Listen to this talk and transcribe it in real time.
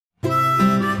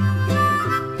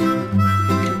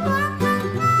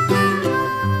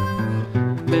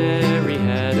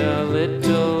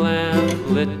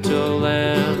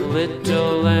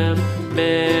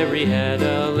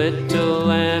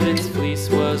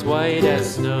was white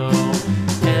as snow.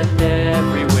 And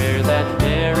everywhere that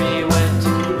Mary went,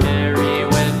 Mary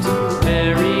went,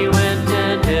 Mary went,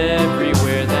 and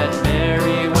everywhere that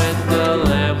Mary went, the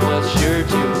lamb was sure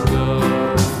to go.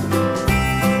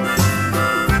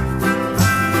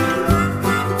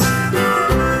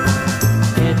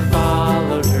 It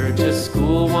followed her to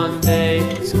school one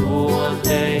day, school one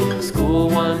day, school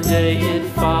one day. It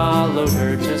followed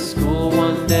her to school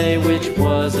one day, which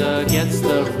was against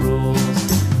the rules.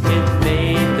 It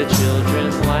made the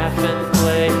children laugh and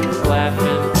play, laugh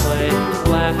and play,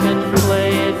 laugh and play.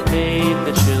 It made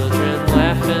the children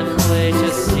laugh and play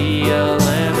to see a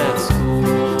lamb at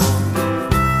school.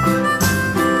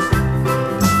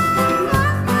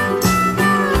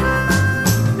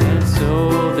 And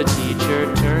so the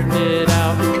teacher turned it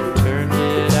out, turned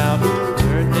it out,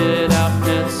 turned it out.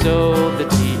 And so the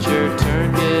teacher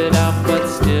turned it out, but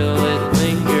still it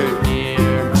lingered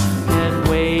near and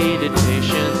waited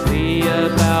patiently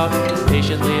about,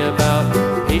 patiently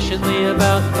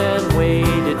about, and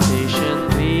waited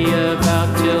patiently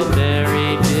about till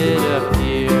Mary did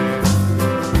appear.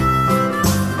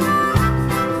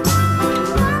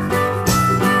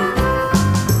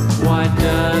 Why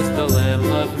does the lamb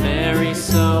love Mary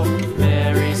so,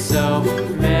 Mary so,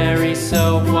 Mary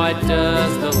so? Why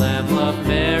does the lamb love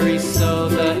Mary so?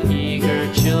 The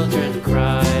eager children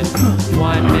cried.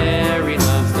 Why Mary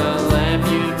loves the lamb,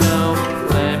 you know,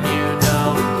 lamb, you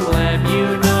know, lamb,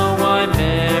 you know. Why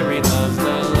Mary loves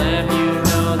the lamb, you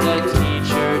know, the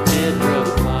teacher did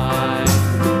reply.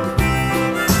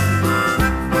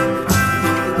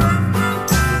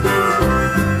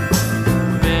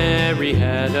 Mary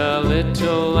had a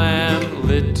little lamb,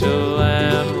 little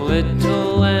lamb,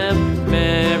 little lamb.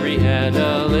 Mary had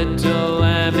a little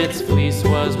lamb, its fleece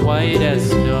was white as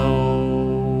snow.